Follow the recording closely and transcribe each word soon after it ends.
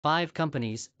5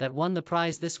 companies that won the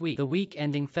prize this week, the week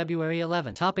ending February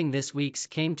 11. Topping this week's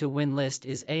Came to Win list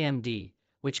is AMD,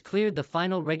 which cleared the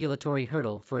final regulatory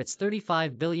hurdle for its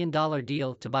 $35 billion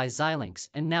deal to buy Xilinx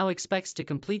and now expects to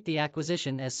complete the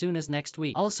acquisition as soon as next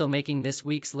week. Also making this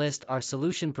week's list are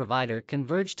solution provider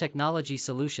Converge Technology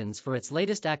Solutions for its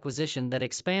latest acquisition that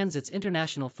expands its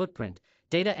international footprint,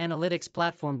 data analytics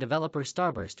platform developer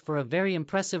Starburst for a very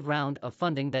impressive round of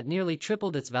funding that nearly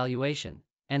tripled its valuation,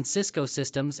 and Cisco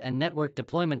Systems and network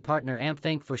deployment partner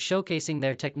AmpThink for showcasing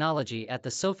their technology at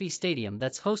the SoFi Stadium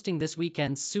that's hosting this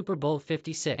weekend's Super Bowl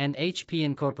 56. And HP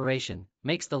Incorporation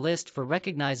makes the list for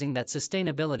recognizing that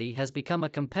sustainability has become a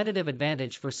competitive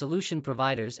advantage for solution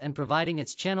providers and providing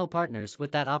its channel partners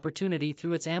with that opportunity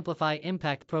through its Amplify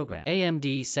Impact program.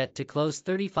 AMD set to close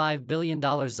 $35 billion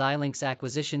Xilinx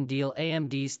acquisition deal.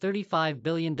 AMD's $35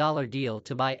 billion deal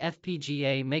to buy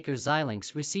FPGA maker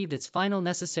Xilinx received its final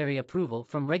necessary approval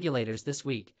from regulators this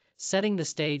week, setting the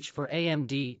stage for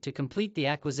AMD to complete the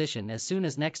acquisition as soon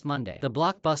as next Monday. The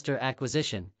blockbuster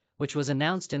acquisition, which was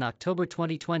announced in October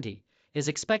 2020, is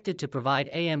expected to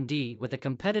provide AMD with a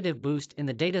competitive boost in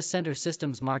the data center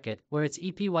systems market, where its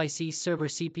EPYC server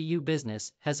CPU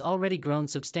business has already grown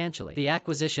substantially. The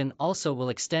acquisition also will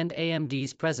extend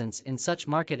AMD's presence in such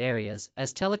market areas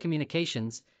as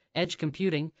telecommunications, edge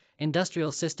computing,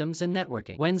 industrial systems and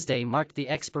networking. Wednesday marked the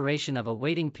expiration of a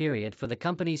waiting period for the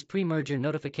company's pre-merger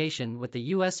notification with the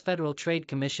U.S. Federal Trade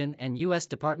Commission and U.S.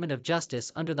 Department of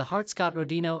Justice under the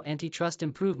Hart-Scott-Rodino Antitrust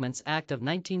Improvements Act of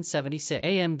 1976.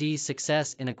 AMD's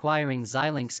success in acquiring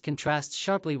Xilinx contrasts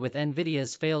sharply with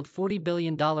NVIDIA's failed $40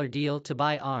 billion deal to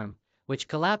buy ARM, which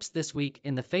collapsed this week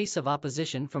in the face of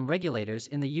opposition from regulators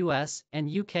in the US and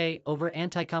UK over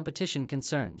anti-competition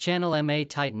concerns. Channel MA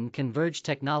Titan Converge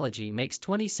Technology makes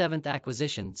 27th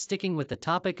acquisition. Sticking with the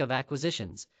topic of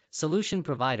acquisitions, solution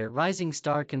provider Rising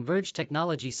Star Converge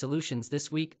Technology Solutions this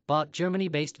week bought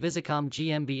Germany-based Visicom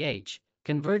GmbH,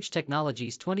 Converge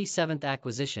Technology's 27th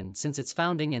acquisition since its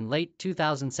founding in late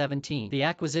 2017. The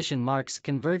acquisition marks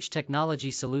Converge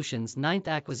Technology Solutions' 9th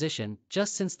acquisition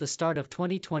just since the start of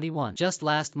 2021. Just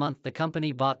last month, the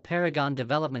company bought Paragon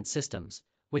Development Systems,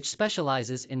 which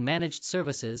specializes in managed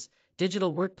services,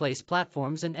 digital workplace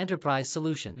platforms and enterprise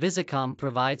solutions. Visicom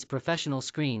provides professional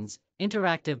screens,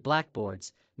 interactive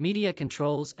blackboards, media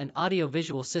controls and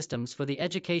audio-visual systems for the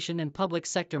education and public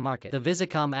sector market. The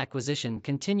Visicom acquisition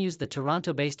continues the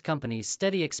Toronto-based company's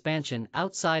steady expansion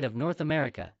outside of North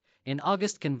America. In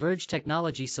August, Converge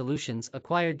Technology Solutions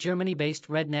acquired Germany-based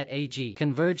RedNet AG.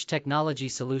 Converge Technology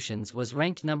Solutions was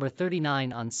ranked number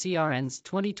 39 on CRN's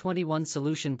 2021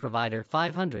 Solution Provider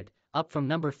 500, up from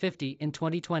number 50 in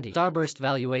 2020. Starburst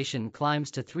valuation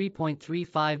climbs to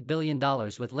 $3.35 billion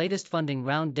with latest funding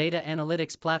round. Data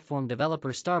analytics platform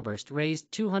developer Starburst raised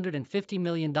 $250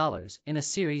 million in a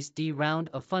Series D round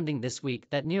of funding this week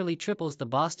that nearly triples the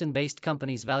Boston-based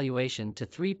company's valuation to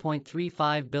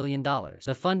 $3.35 billion.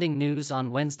 The funding news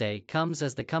on Wednesday comes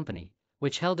as the company,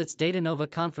 which held its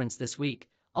Datanova conference this week,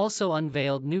 also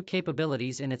unveiled new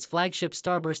capabilities in its flagship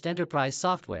Starburst enterprise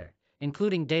software,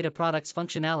 including data products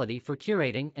functionality for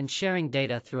curating and sharing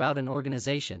data throughout an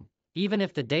organization, even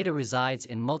if the data resides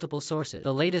in multiple sources.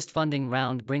 The latest funding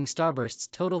round brings Starburst's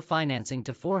total financing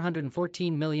to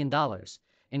 $414 million,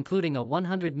 including a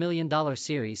 $100 million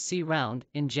Series C round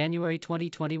in January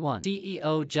 2021.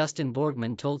 CEO Justin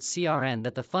Borgman told CRN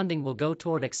that the funding will go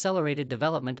toward accelerated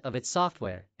development of its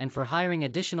software and for hiring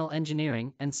additional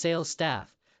engineering and sales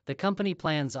staff. The company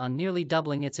plans on nearly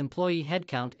doubling its employee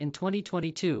headcount in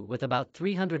 2022 with about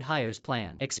 300 hires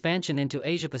planned. Expansion into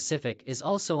Asia-Pacific is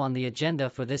also on the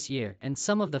agenda for this year, and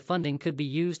some of the funding could be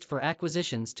used for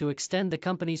acquisitions to extend the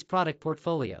company's product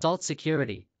portfolio. Salt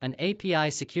Security, an API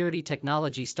security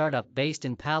technology startup based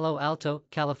in Palo Alto,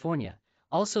 California,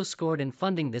 also scored in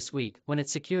funding this week when it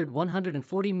secured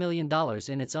 $140 million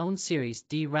in its own Series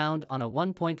D round on a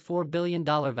 $1.4 billion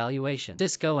valuation.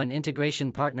 Cisco and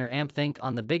integration partner AmpThink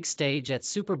on the big stage at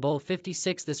Super Bowl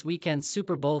 56. This weekend's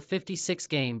Super Bowl 56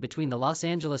 game between the Los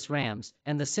Angeles Rams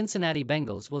and the Cincinnati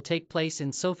Bengals will take place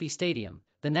in SoFi Stadium,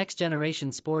 the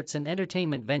next-generation sports and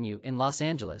entertainment venue in Los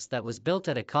Angeles that was built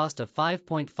at a cost of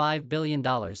 $5.5 billion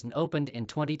and opened in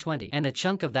 2020. And a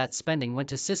chunk of that spending went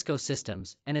to Cisco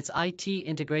Systems and its IT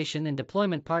integration and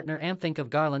deployment partner AmpThink of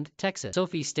Garland, Texas.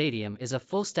 SoFi Stadium is a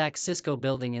full-stack Cisco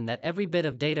building in that every bit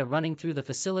of data running through the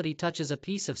facility touches a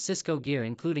piece of Cisco gear,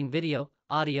 including video,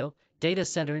 audio, data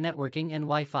center networking and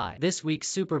Wi-Fi. This week's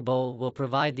Super Bowl will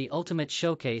provide the ultimate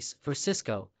showcase for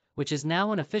Cisco, which is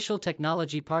now an official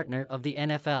technology partner of the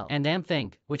NFL, and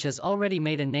AmpThink, which has already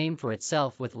made a name for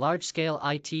itself with large-scale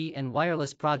IT and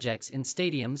wireless projects in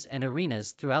stadiums and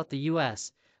arenas throughout the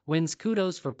U.S., wins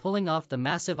kudos for pulling off the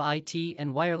massive IT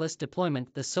and wireless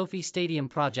deployment the SoFi Stadium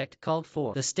project called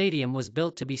for. The stadium was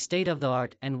built to be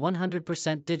state-of-the-art and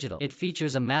 100% digital. It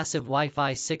features a massive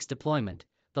Wi-Fi 6 deployment,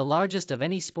 the largest of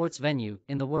any sports venue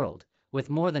in the world,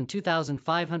 with more than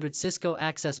 2,500 Cisco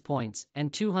access points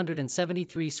and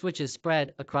 273 switches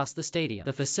spread across the stadium.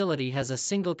 The facility has a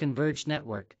single converged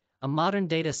network, a modern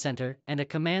data center and a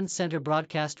command center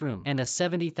broadcast room, and a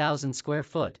 70,000 square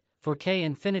foot 4K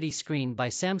Infinity screen by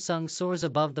Samsung soars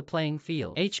above the playing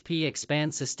field. HP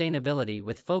expands sustainability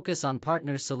with focus on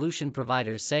partners. Solution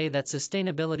providers say that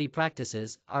sustainability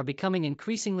practices are becoming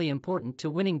increasingly important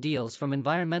to winning deals from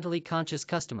environmentally conscious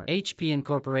customers. HP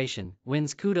Incorporation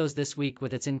wins kudos this week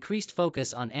with its increased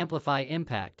focus on Amplify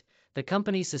Impact, the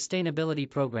company's sustainability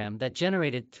program that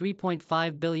generated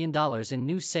 $3.5 billion in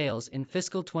new sales in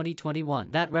fiscal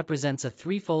 2021. That represents a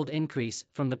threefold increase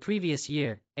from the previous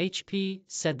year, HP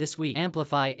said this week.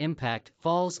 Amplify Impact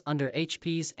falls under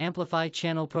HP's Amplify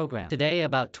Channel program. Today,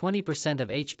 about 20% of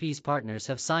HP's partners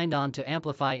have signed on to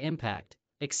Amplify Impact,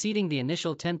 exceeding the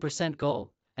initial 10%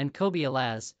 goal, and Kobi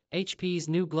Alaz, HP's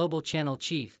new global channel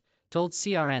chief, told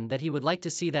CRN that he would like to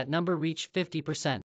see that number reach 50%.